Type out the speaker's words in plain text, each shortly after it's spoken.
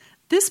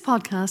This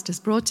podcast is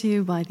brought to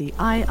you by the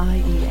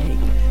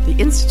IIEA, the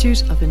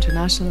Institute of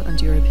International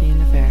and European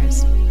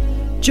Affairs.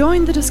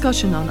 Join the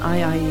discussion on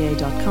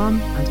IIEA.com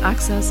and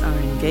access our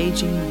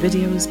engaging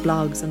videos,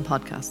 blogs and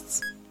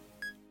podcasts.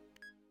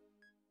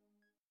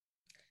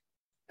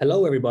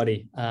 Hello,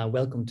 everybody.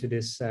 Welcome to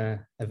this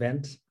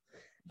event.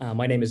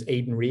 My name is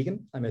Aidan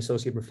Regan. I'm an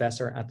associate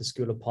professor at the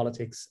School of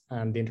Politics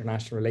and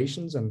International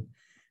Relations. I'm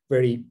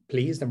very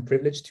pleased and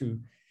privileged to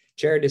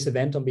chair this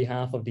event on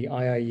behalf of the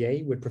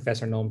IIEA with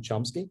Professor Noam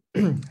Chomsky.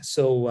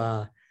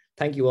 So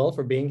thank you all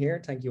for being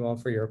here. Thank you all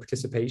for your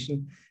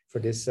participation for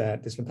this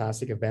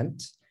fantastic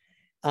event.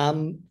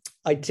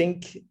 I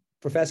think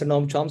Professor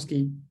Noam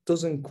Chomsky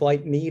doesn't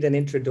quite need an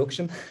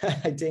introduction.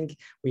 I think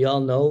we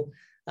all know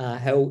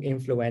how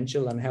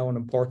influential and how an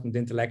important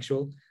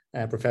intellectual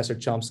Professor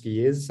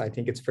Chomsky is. I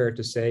think it's fair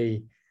to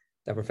say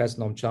that Professor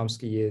Noam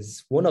Chomsky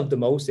is one of the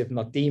most, if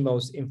not the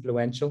most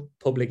influential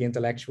public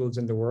intellectuals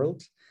in the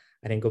world.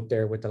 I think up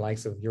there with the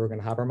likes of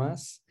Jürgen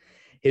Habermas.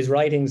 His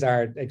writings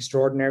are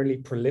extraordinarily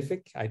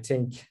prolific. I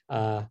think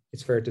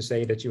it's fair to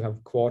say that you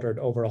have authored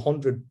over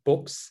 100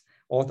 books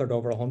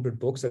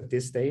at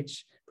this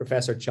stage,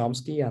 Professor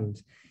Chomsky, and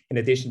in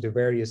addition to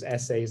various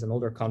essays and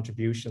other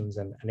contributions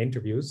and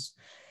interviews.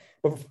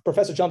 But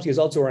Professor Chomsky is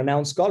also a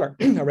renowned scholar,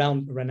 a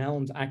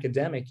renowned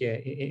academic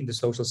in the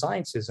social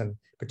sciences, and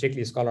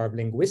particularly a scholar of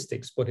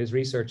linguistics. But his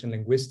research in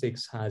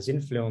linguistics has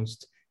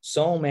influenced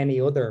so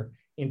many other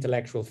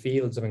intellectual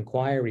fields of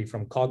inquiry,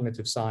 from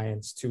cognitive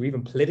science to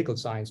even political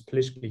science,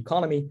 political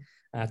economy,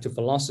 to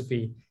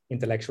philosophy,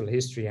 intellectual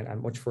history,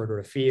 and much further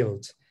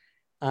afield.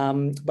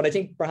 But I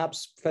think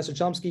perhaps, Professor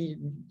Chomsky,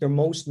 you're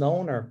most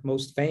known or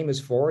most famous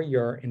for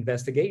your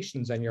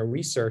investigations and your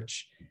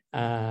research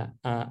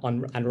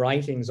and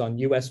writings on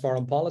US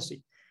foreign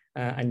policy.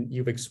 And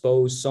you've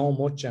exposed so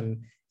much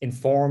and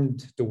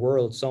informed the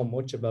world so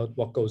much about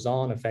what goes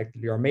on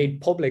effectively, or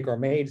made public or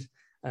made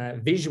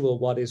visual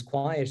what is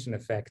quiet in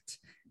effect,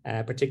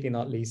 particularly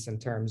not least in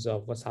terms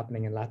of what's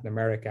happening in Latin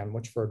America and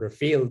much further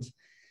afield.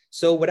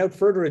 So without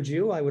further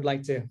ado, I would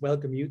like to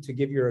welcome you to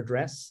give your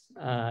address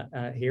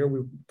here.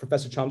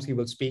 Professor Chomsky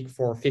will speak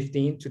for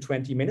 15 to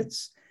 20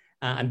 minutes,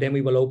 and then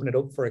we will open it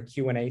up for a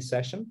Q&A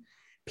session.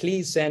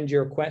 Please send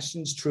your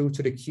questions through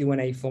to the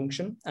Q&A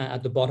function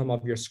at the bottom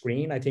of your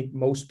screen. I think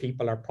most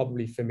people are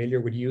probably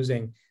familiar with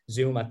using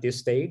Zoom at this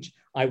stage.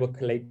 I will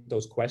collate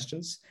those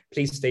questions.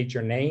 Please state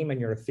your name and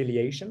your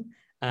affiliation,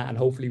 and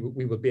hopefully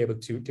we will be able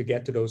to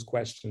get to those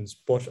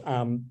questions. But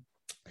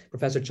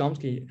Professor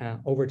Chomsky,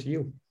 over to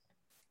you.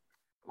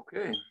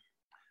 Okay,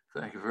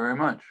 thank you very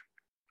much.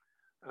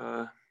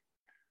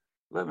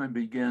 Let me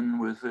begin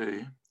with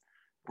a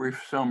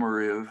brief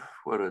summary of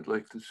what I'd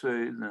like to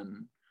say,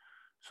 then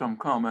some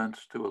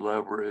comments to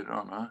elaborate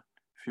on a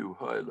few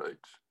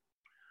highlights.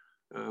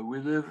 We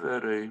live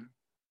at a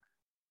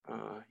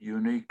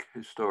unique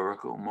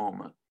historical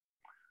moment.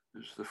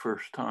 This is the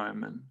first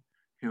time in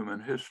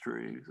human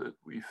history that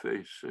we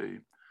face a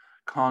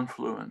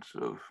confluence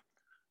of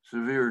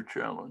severe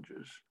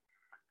challenges,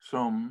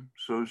 some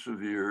so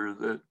severe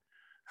that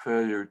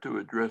failure to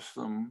address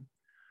them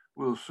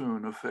will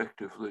soon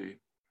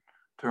effectively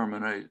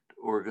terminate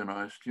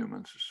organized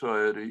human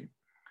society,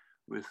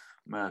 with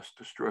mass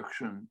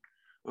destruction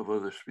of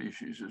other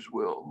species as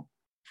well.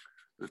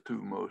 The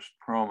two most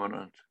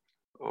prominent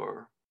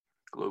are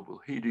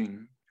global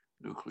heating,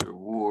 nuclear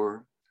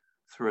war,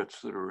 threats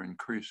that are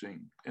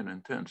increasing in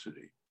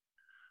intensity.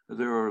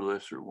 There are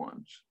lesser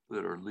ones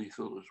that are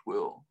lethal as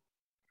well.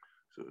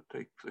 So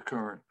take the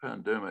current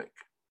pandemic.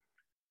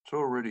 It's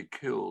already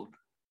killed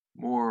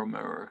more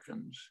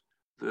Americans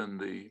than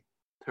the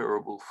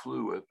terrible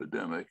flu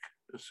epidemic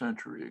a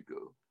century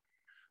ago,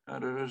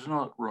 and it has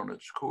not run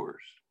its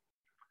course.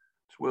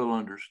 It's well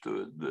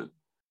understood that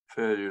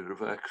failure to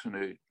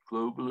vaccinate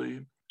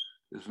globally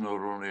is not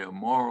only a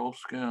moral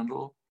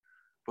scandal,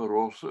 but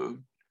also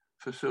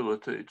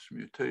facilitates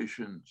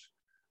mutations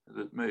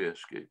that may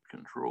escape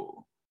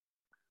control.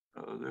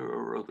 There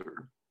are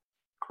other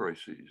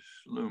crises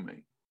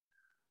looming.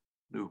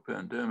 New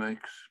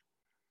pandemics,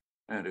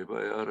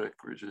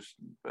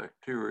 antibiotic-resistant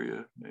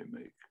bacteria may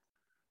make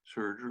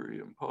surgery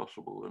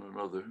impossible in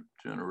another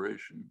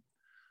generation.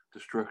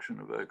 Destruction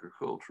of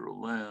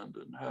agricultural land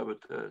and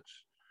habitats.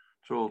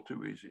 It's all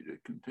too easy to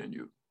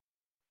continue.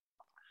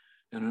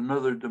 In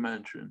another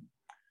dimension,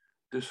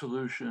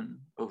 dissolution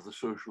of the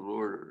social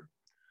order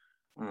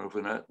and of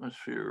an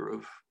atmosphere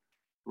of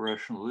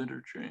rational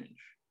interchange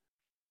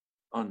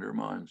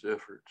undermines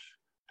efforts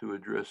to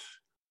address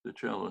the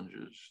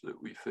challenges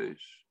that we face.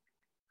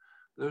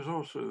 There's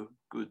also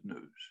good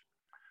news.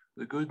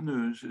 The good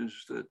news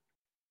is that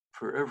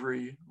for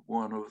every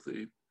one of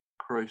the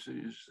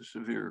crises, the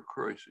severe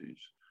crises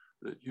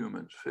that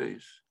humans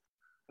face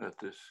at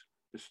this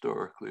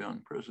historically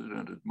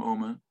unprecedented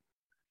moment,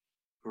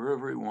 for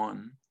every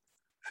one,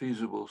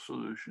 feasible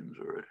solutions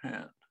are at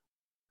hand.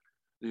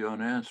 The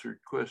unanswered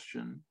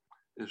question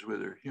is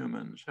whether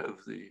humans have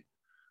the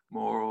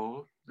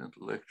moral,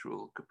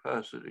 intellectual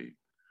capacity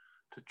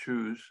to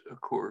choose a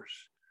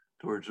course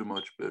towards a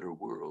much better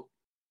world.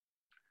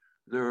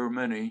 There are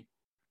many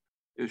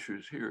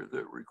issues here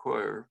that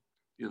require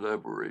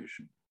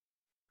elaboration.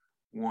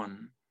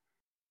 One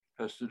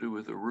has to do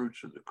with the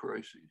roots of the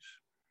crises.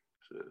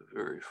 It's a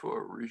very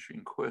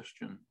far-reaching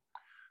question,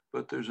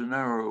 but there's a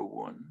narrow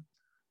one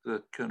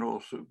that can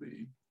also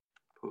be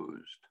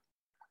posed.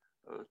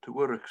 To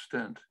what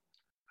extent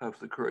have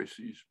the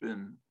crises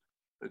been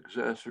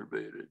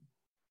exacerbated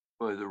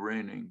by the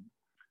reigning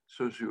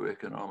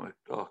socioeconomic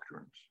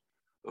doctrines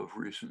of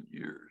recent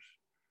years,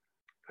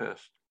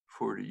 past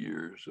 40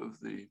 years of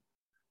the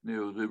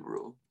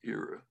neoliberal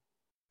era?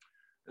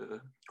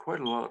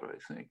 Quite a lot,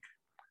 I think,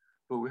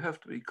 but we have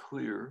to be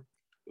clear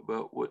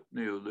about what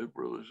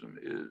neoliberalism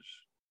is.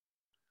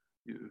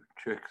 You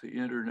check the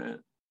internet,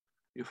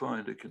 you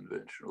find a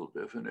conventional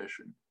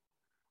definition,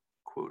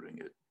 quoting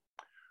it: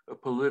 a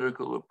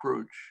political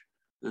approach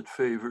that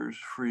favors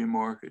free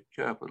market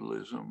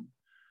capitalism,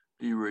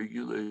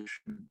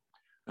 deregulation,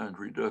 and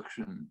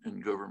reduction in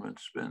government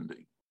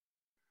spending.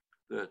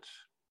 That's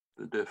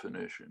the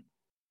definition.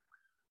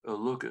 A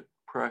look at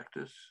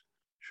practice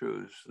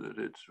shows that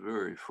it's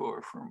very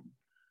far from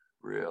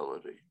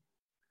reality.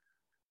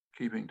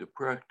 Keeping to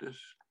practice,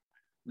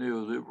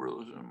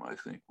 neoliberalism, I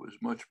think, was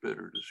much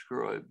better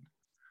described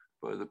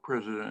by the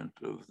president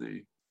of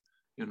the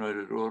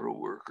United Auto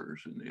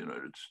Workers in the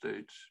United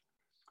States.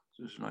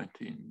 This is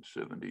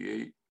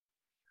 1978.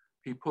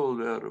 He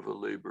pulled out of a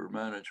labor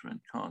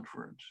management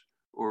conference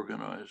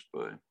organized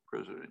by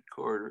President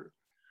Carter.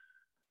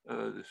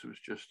 This was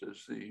just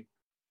as the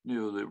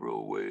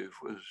neoliberal wave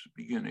was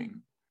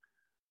beginning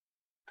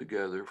to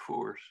gather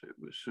force. It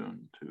was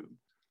soon to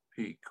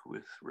peak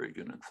with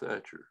Reagan and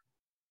Thatcher.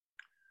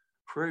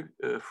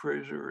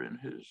 Fraser, in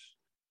his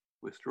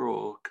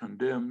withdrawal,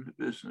 condemned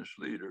business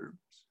leaders,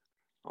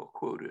 I'll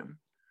quote him,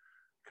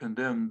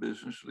 condemned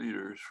business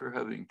leaders for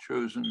having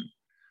chosen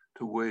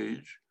to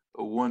wage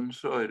a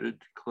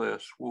one-sided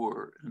class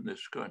war in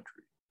this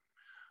country,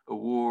 a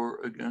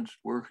war against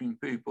working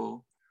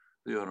people,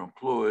 the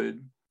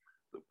unemployed,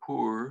 the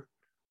poor,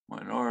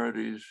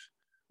 minorities,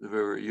 the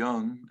very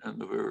young and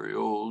the very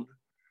old,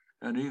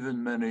 and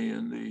even many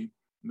in the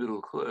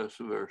middle class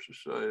of our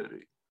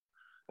society,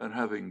 and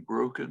having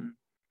broken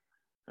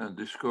and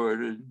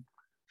discarded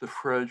the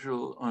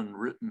fragile,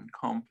 unwritten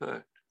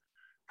compact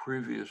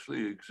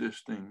previously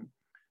existing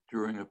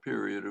during a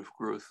period of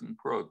growth and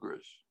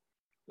progress.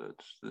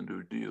 That's the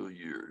New Deal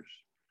years,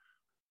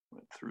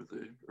 went through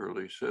the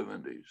early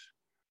 70s,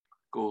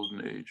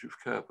 golden age of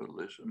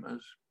capitalism,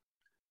 as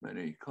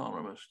many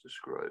economists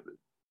describe it.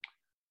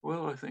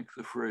 Well, I think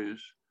the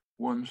phrase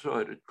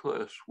one-sided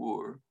class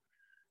war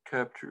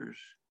captures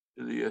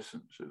the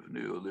essence of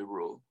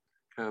neoliberal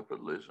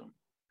capitalism,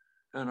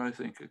 and I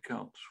think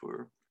accounts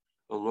for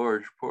a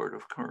large part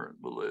of current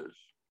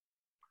malaise.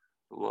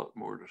 A lot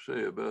more to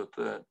say about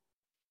that,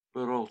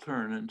 but I'll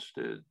turn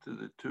instead to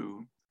the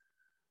two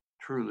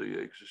truly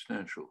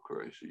existential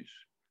crises: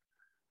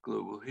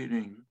 global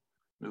heating,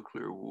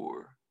 nuclear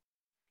war.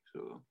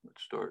 So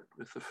let's start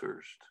with the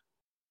first.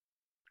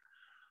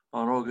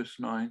 On August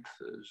 9th,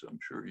 as I'm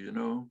sure you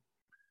know,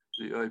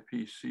 the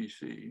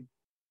IPCC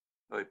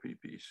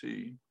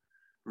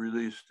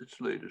released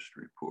its latest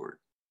report,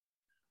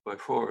 by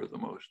far the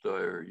most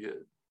dire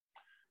yet.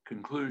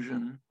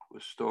 Conclusion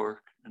was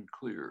stark and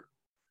clear.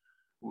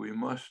 We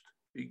must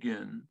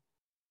begin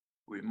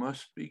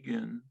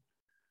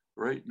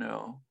right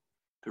now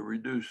to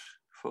reduce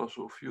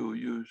fossil fuel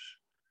use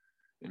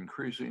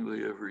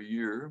increasingly every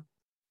year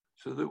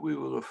so that we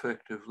will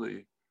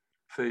effectively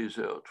phase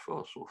out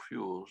fossil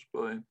fuels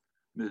by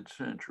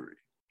mid-century.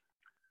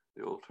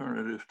 The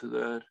alternative to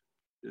that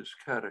is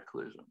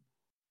cataclysm.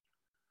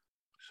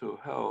 So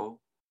how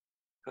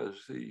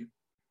has the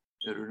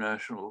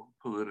international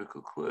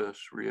political class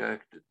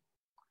reacted?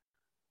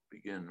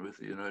 Begin with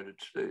the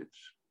United States.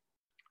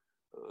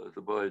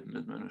 The Biden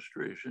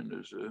administration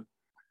is a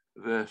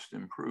vast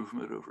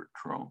improvement over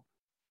Trump.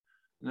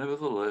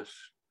 Nevertheless,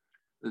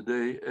 the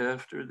day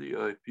after the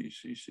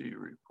IPCC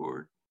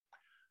report,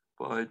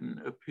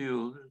 Biden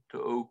appealed to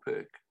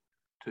OPEC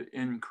to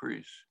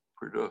increase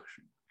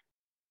production.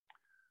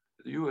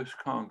 The US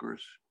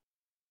Congress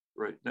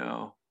right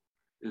now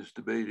is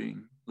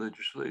debating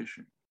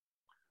legislation,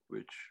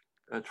 which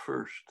at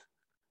first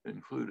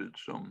included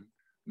some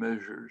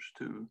measures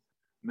to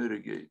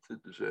mitigate the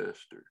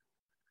disaster.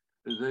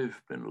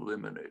 They've been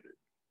eliminated.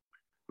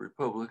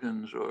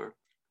 Republicans are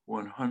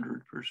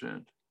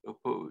 100%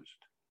 opposed.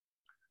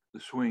 The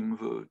swing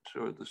votes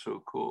are the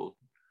so-called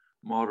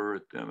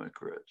moderate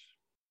Democrats,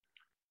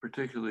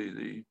 particularly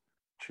the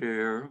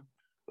chair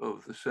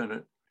of the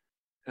Senate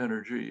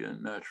Energy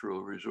and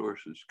Natural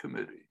Resources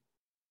Committee,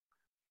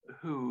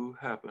 who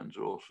happens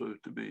also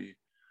to be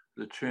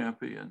the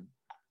champion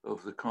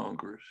of the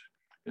Congress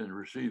in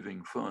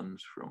receiving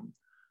funds from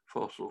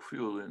fossil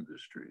fuel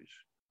industries,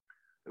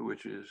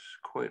 which is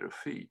quite a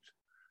feat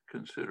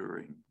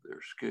considering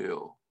their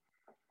scale.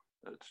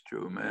 That's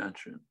Joe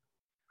Manchin.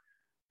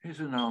 He's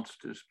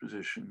announced his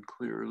position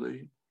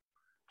clearly.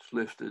 It's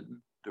lifted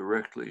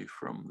directly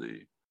from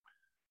the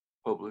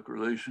public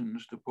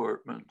relations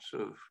departments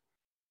of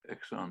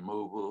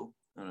ExxonMobil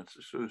and its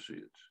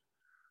associates.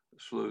 The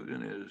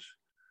slogan is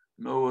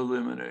no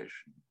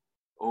elimination,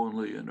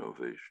 only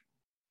innovation.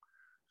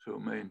 So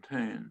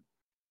maintain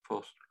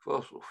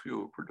fossil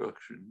fuel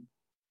production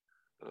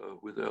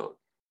without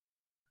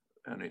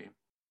any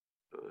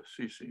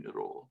ceasing at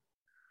all.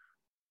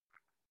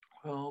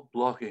 Well,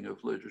 blocking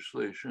of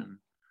legislation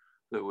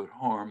that would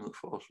harm the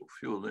fossil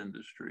fuel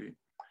industry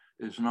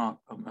is not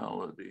a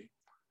malady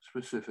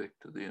specific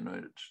to the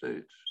United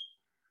States.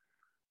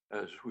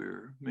 As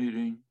we're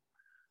meeting,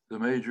 the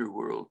major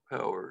world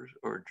powers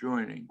are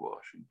joining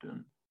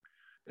Washington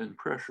in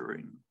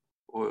pressuring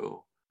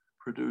oil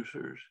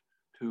producers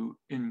to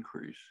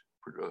increase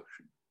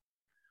production.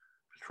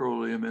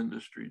 Petroleum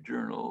industry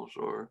journals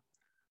are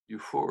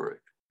euphoric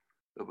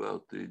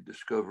about the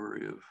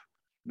discovery of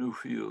new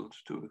fields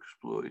to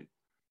exploit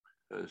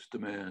as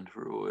demand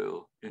for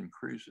oil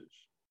increases.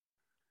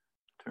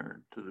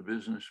 Turn to the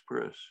business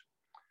press.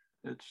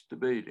 It's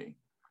debating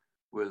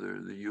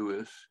whether the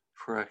US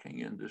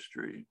fracking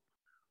industry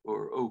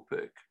or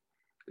OPEC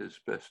is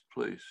best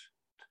placed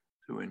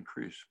to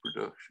increase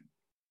production.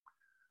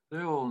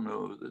 They all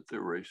know that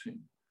they're racing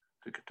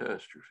to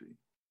catastrophe.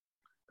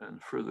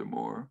 And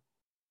furthermore,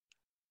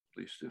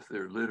 at least if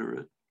they're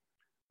literate,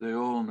 they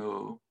all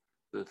know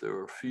that there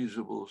are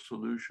feasible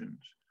solutions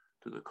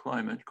to the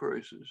climate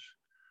crisis,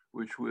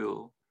 which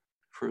will,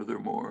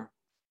 furthermore,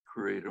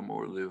 create a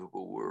more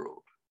livable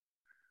world.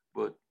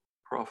 But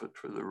profit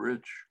for the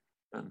rich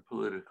and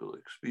political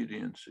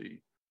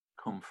expediency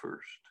come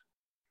first.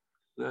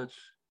 That's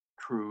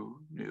true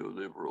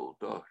neoliberal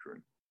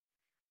doctrine,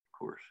 of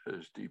course,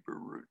 has deeper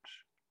roots.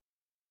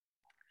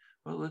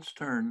 Well, let's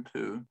turn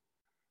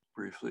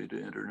briefly to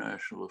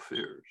international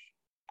affairs.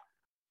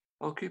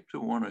 I'll keep to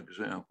one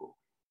example,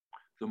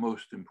 the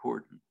most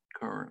important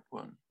current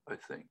one, I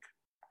think,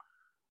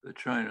 the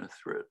China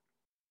threat,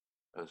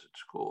 as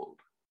it's called.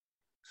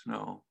 It's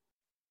now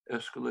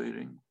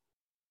escalating,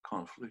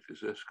 conflict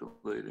is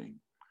escalating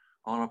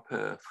on a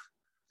path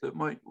that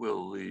might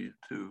well lead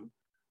to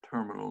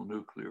terminal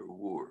nuclear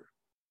war.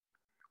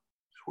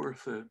 It's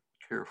worth a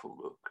careful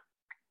look.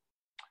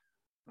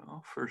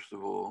 Well, first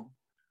of all,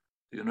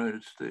 the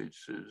United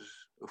States is,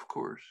 of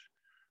course,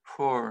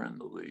 far in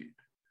the lead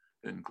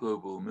in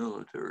global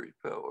military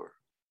power,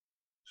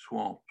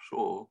 swamps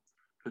all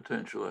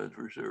potential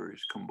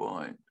adversaries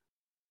combined.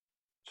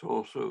 It's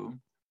also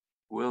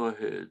well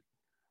ahead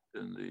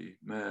in the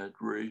mad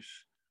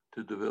race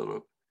to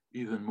develop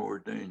even more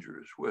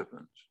dangerous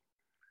weapons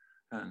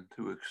and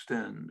to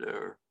extend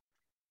our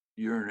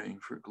yearning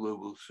for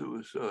global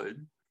suicide,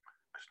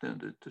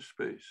 extend it to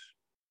space.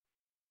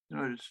 The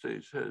United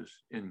States has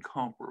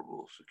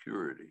incomparable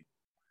security,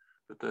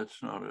 but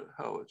that's not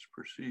how it's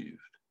perceived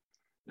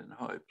in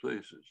high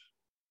places.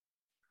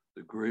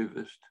 The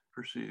gravest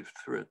perceived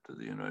threat to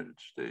the United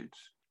States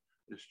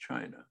is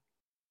China.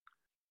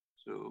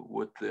 So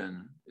what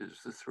then is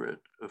the threat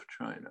of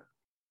China?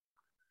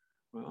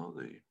 Well,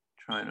 the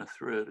China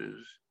threat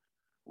is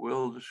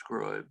well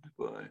described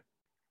by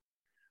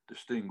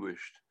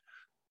distinguished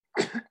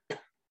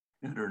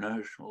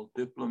international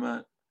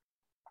diplomat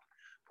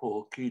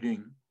Paul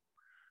Keating,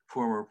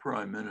 former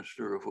Prime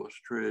Minister of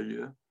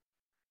Australia,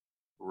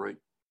 right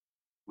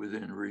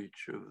within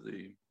reach of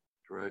the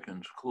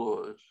dragon's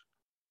claws.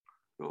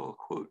 So I'll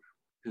quote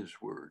his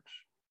words.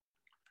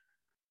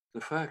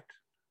 The fact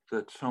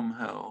that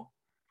somehow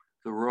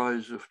the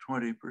rise of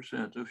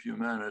 20% of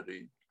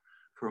humanity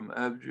from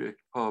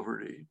abject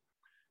poverty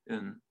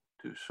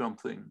into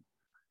something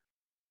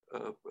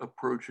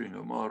approaching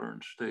a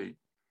modern state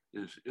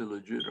is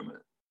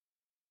illegitimate.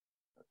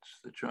 That's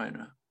the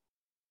China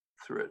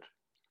threat.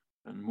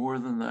 And more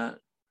than that,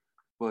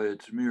 by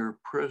its mere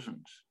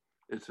presence,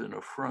 it's an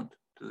affront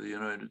to the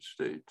United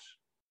States.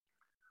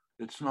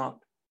 It's not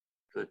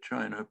that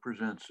China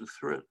presents a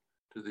threat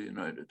to the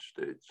United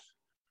States,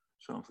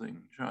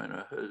 something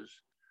China has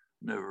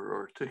never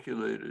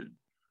articulated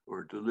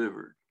or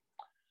delivered.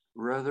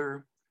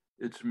 Rather,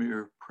 its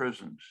mere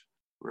presence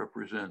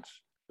represents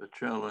a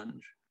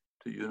challenge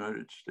to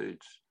United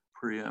States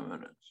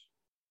preeminence.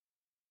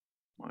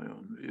 My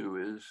own view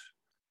is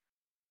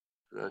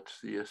that's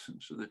the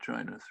essence of the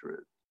China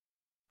threat.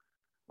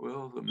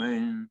 Well, the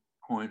main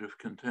point of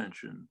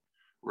contention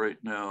right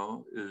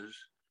now is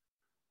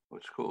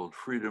what's called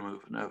freedom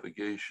of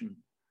navigation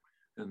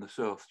in the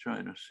South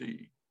China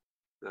Sea.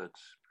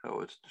 That's how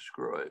it's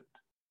described.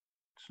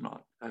 It's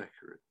not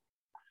accurate.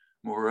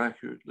 More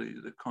accurately,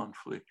 the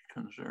conflict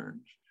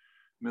concerns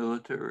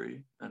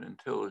military and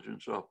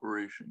intelligence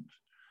operations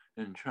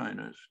in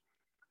China's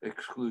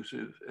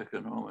exclusive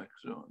economic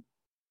zone.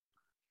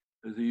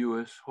 The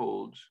US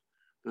holds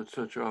that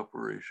such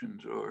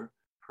operations are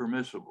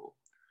permissible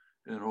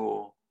in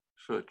all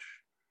such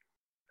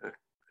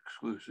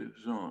exclusive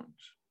zones.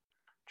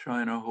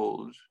 China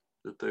holds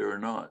that they are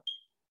not.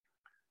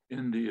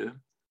 India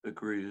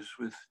agrees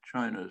with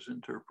China's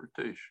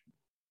interpretation.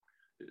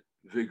 It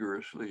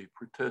vigorously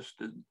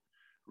protested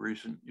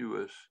recent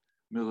US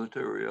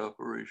military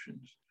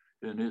operations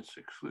in its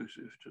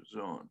exclusive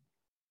zone.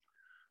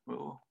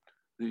 Well,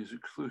 These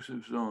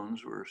exclusive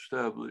zones were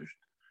established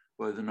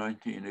by the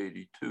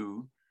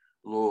 1982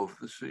 Law of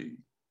the Sea.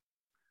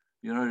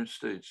 The United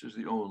States is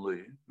the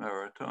only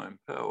maritime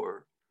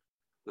power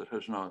that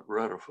has not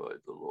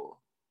ratified the law.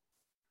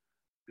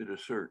 It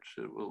asserts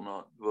it will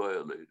not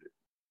violate it.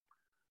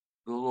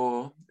 The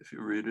law, if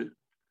you read it,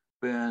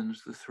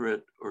 bans the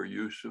threat or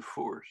use of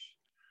force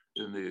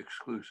in the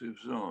exclusive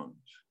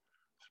zones.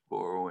 It's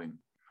borrowing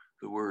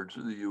the words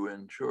of the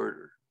UN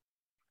Charter.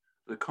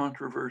 The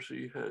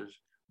controversy has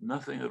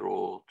nothing at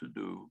all to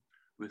do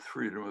with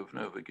freedom of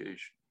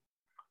navigation.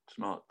 It's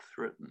not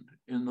threatened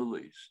in the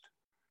least.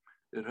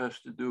 It has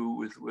to do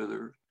with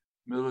whether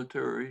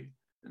military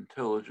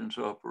intelligence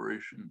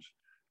operations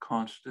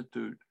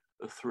constitute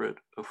a threat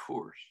of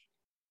force.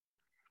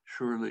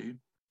 Surely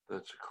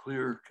that's a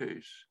clear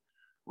case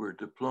where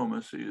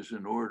diplomacy is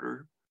in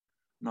order,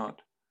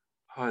 not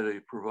highly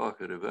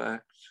provocative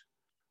acts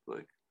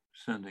like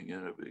sending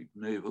in a big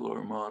naval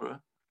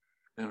armada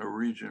in a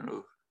region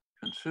of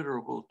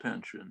considerable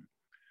tension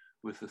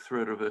with the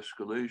threat of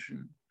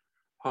escalation,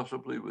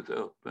 possibly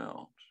without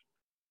bounds.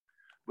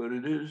 But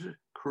it is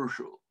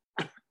crucial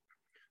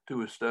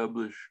to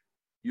establish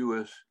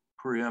US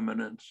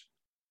preeminence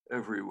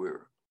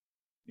everywhere,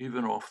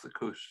 even off the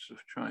coasts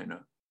of China,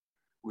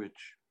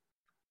 which,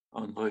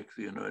 unlike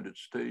the United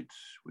States,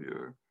 we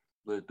are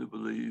led to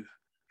believe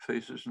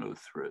faces no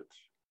threats,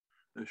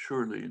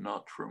 surely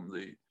not from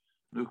the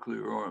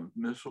nuclear-armed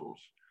missiles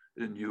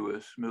in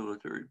US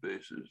military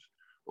bases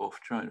off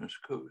China's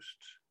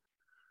coasts.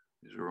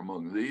 These are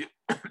among the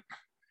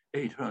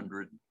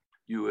 800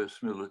 US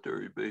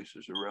military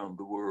bases around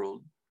the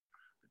world.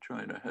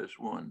 China has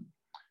one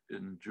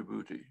in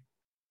Djibouti.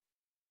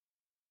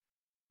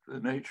 The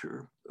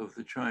nature of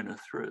the China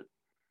threat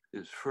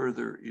is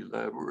further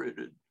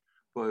elaborated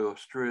by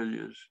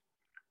Australia's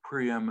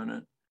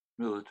preeminent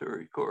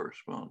military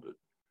correspondent,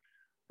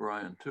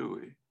 Brian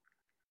Toohey,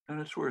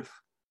 and it's worth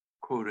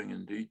quoting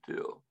in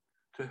detail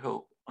to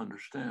help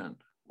understand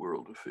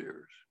world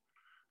affairs.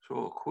 So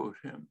I'll quote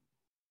him.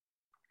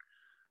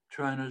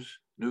 China's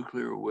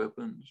nuclear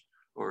weapons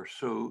are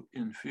so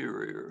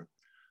inferior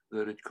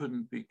that it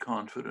couldn't be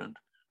confident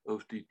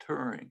of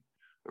deterring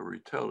a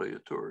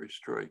retaliatory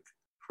strike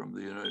from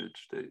the United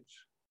States.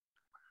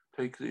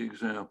 Take the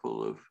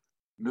example of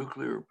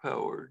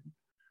nuclear-powered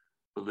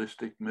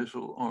ballistic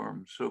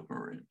missile-armed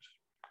submarines.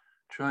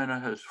 China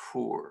has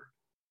 4.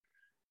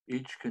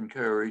 Each can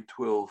carry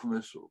 12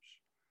 missiles,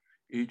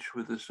 each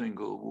with a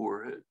single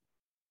warhead.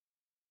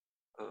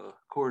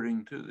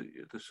 According to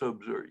the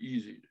subs are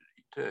easy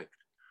to detect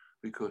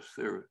because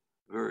they're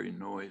very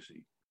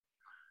noisy.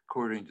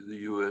 According to the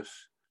US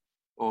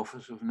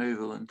Office of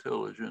Naval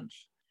Intelligence,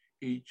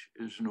 each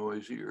is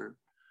noisier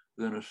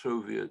than a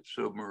Soviet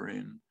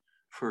submarine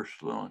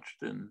first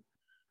launched in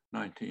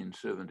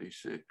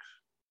 1976.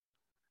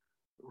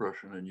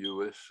 Russian and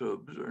US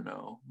subs are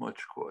now much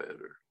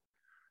quieter.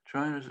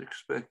 China is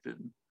expected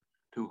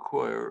to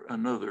acquire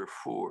another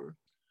 4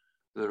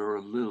 that are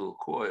a little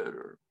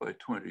quieter by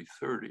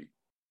 2030.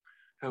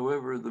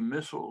 However, the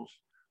missiles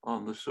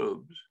on the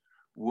subs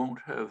won't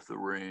have the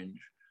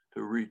range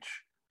to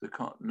reach the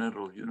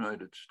continental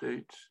United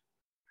States.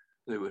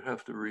 They would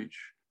have to reach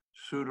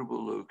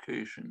suitable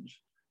locations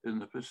in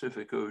the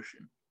Pacific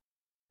Ocean.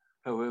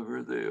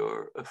 However, they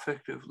are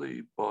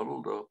effectively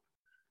bottled up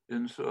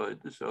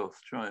inside the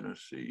South China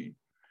Sea.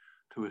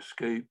 To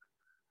escape,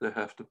 they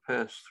have to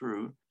pass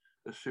through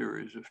a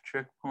series of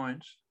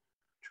checkpoints,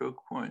 choke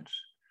points,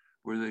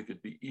 where they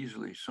could be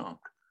easily sunk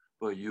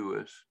by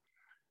US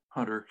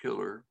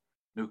hunter-killer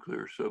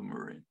nuclear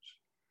submarines.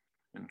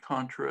 In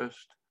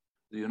contrast,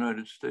 the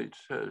United States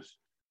has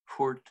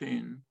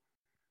 14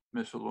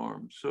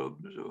 missile-armed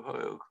subs,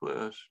 Ohio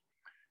class.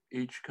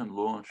 Each can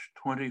launch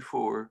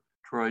 24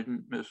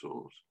 Trident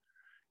missiles,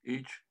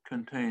 each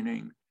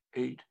containing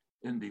 8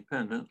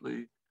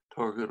 independently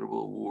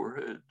targetable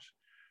warheads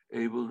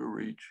able to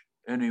reach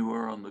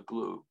anywhere on the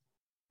globe.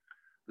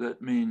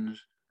 That means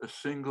a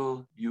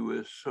single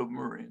US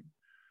submarine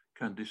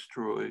can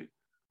destroy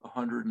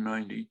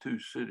 192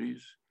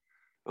 cities,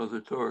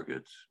 other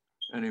targets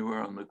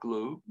anywhere on the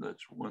globe,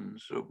 that's 1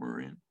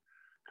 submarine,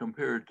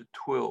 compared to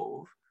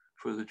 12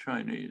 for the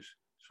Chinese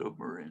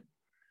submarine.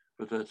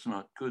 But that's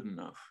not good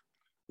enough.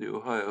 The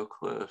Ohio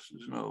class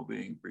is now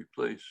being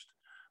replaced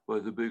by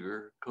the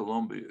bigger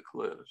Columbia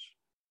class.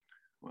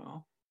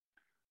 Well,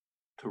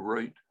 to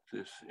right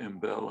this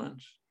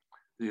imbalance,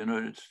 the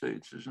United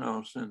States is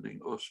now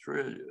sending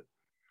Australia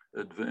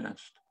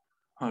advanced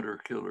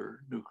hunter-killer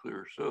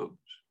nuclear subs,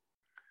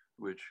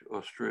 which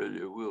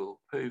Australia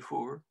will pay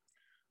for,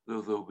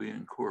 though they'll be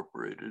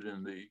incorporated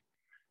in the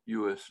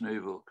US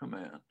Naval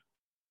Command.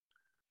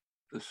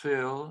 The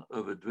sale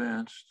of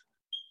advanced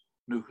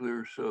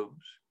nuclear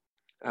subs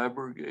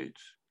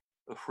abrogates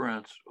a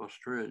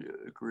France-Australia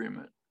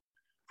agreement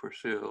for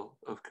sale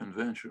of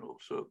conventional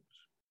subs.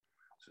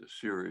 It's a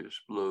serious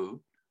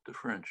blow to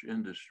French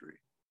industry.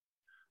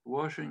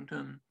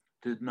 Washington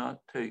did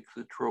not take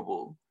the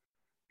trouble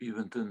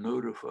even to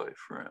notify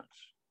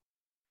France.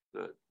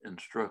 That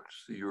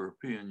instructs the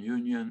European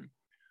Union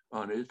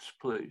on its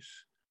place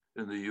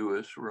in the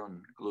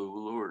US-run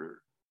global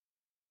order.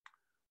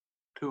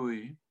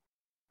 TUI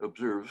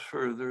observes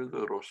further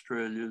that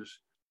Australia's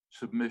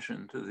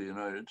submission to the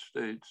United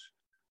States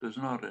does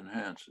not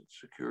enhance its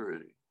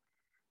security,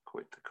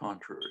 quite the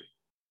contrary.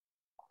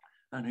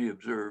 And he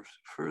observes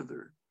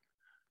further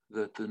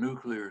that the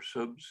nuclear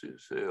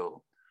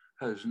sub-sale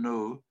has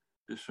no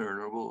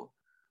discernible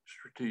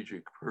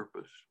strategic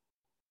purpose.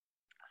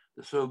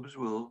 The subs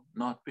will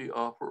not be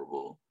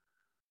operable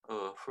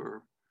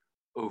for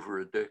over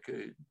a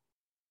decade.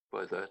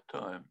 By that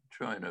time,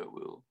 China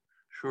will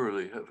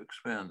surely have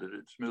expanded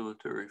its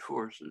military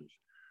forces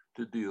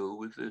to deal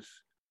with this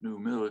new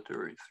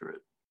military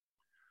threat.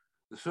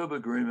 The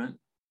sub-agreement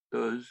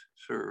does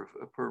serve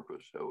a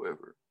purpose,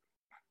 however.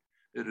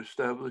 It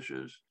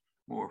establishes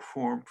more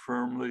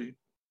firmly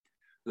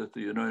that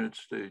the United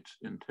States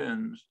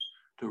intends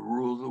to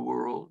rule the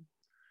world,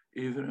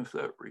 even if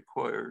that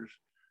requires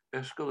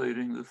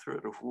escalating the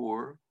threat of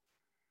war,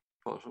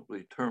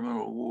 possibly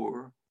terminal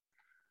war,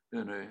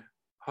 in a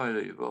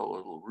highly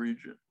volatile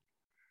region,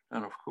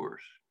 and of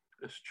course,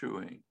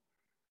 eschewing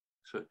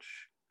such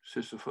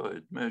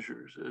sissified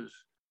measures as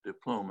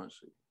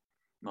diplomacy,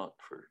 not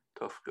for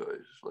tough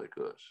guys like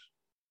us.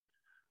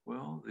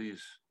 Well,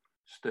 these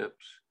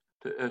steps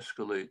to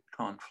escalate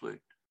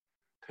conflict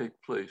take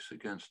place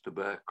against a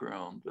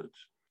background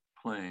that's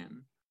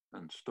plain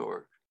and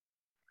stark.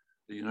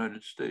 The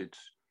United States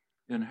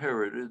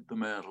inherited the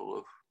mantle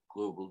of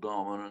global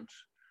dominance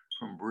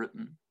from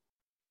Britain,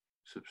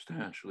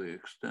 substantially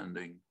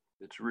extending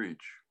its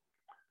reach.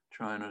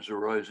 China's a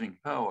rising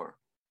power,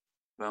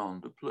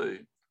 bound to play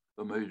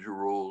a major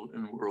role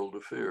in world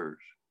affairs.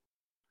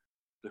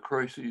 The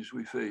crises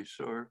we face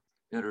are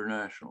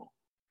international.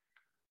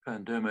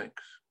 Pandemics,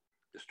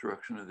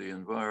 destruction of the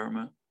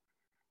environment,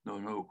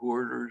 no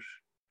borders,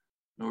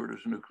 nor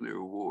does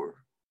nuclear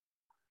war.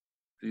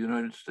 The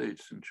United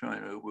States and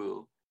China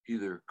will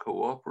either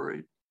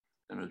cooperate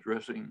in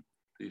addressing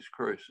these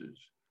crises,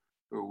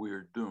 or we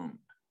are doomed.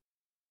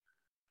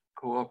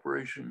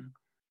 Cooperation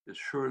is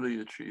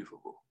surely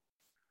achievable,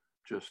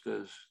 just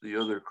as the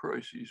other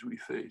crises we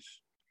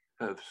face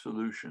have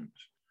solutions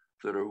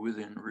that are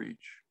within reach.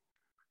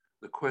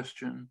 The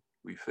question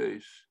we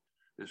face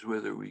is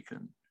whether we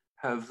can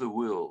have the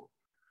will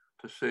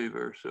to save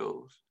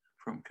ourselves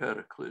from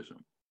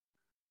cataclysm.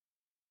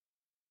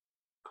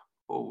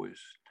 Always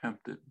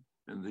tempted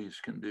in these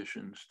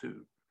conditions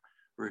to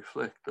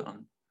reflect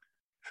on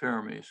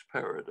Fermi's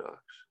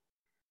paradox,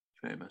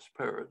 famous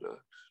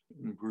paradox.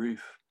 In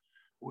brief,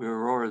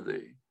 where are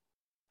they?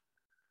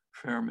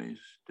 Fermi's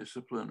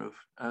discipline of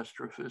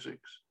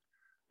astrophysics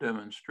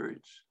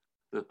demonstrates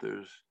that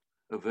there's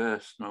a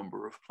vast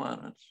number of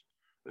planets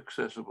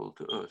accessible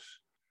to us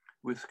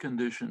with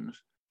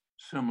conditions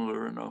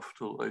similar enough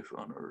to life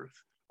on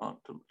Earth,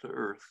 to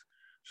Earth,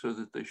 so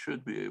that they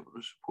should be able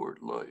to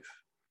support life.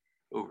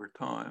 Over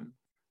time,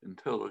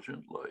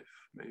 intelligent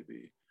life,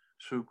 maybe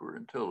super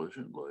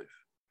intelligent life.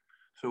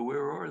 So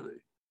where are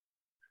they?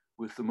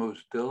 With the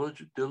most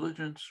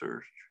diligent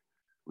search,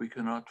 we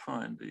cannot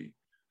find the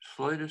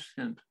slightest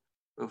hint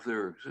of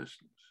their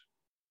existence.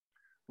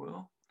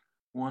 Well,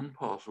 one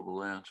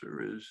possible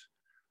answer is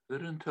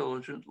that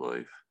intelligent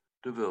life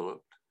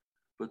developed,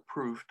 but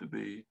proved to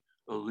be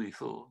a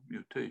lethal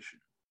mutation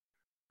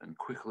and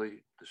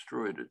quickly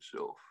destroyed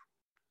itself.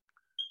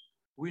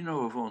 We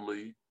know of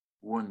only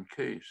one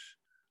case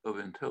of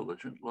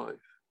intelligent life,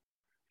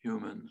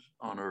 humans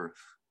on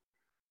Earth.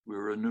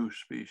 We're a new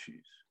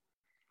species,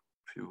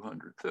 a few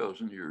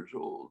 100,000 years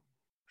old.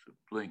 It's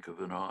a blink of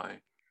an eye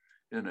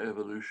in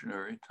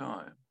evolutionary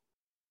time.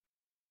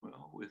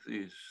 Well, with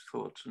these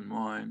thoughts in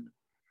mind,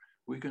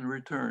 we can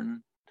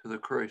return to the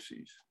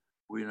crises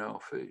we now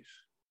face.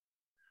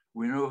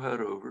 We know how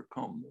to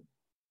overcome them.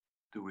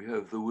 Do we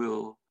have the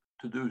will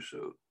to do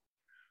so?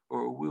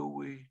 Or will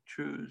we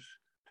choose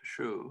to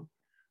show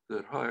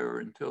that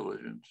higher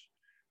intelligence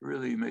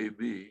really may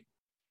be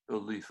a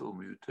lethal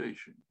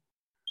mutation,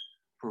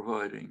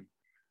 providing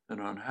an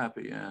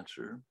unhappy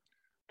answer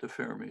to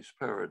Fermi's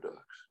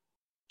paradox?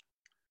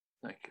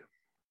 Thank you.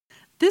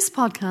 This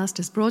podcast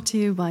is brought to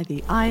you by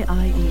the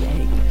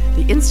IIEA,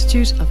 the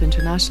Institute of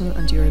International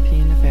and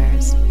European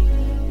Affairs.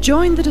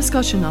 Join the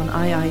discussion on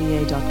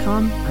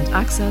IIEA.com and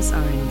access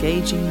our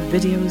engaging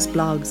videos,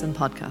 blogs, and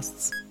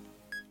podcasts.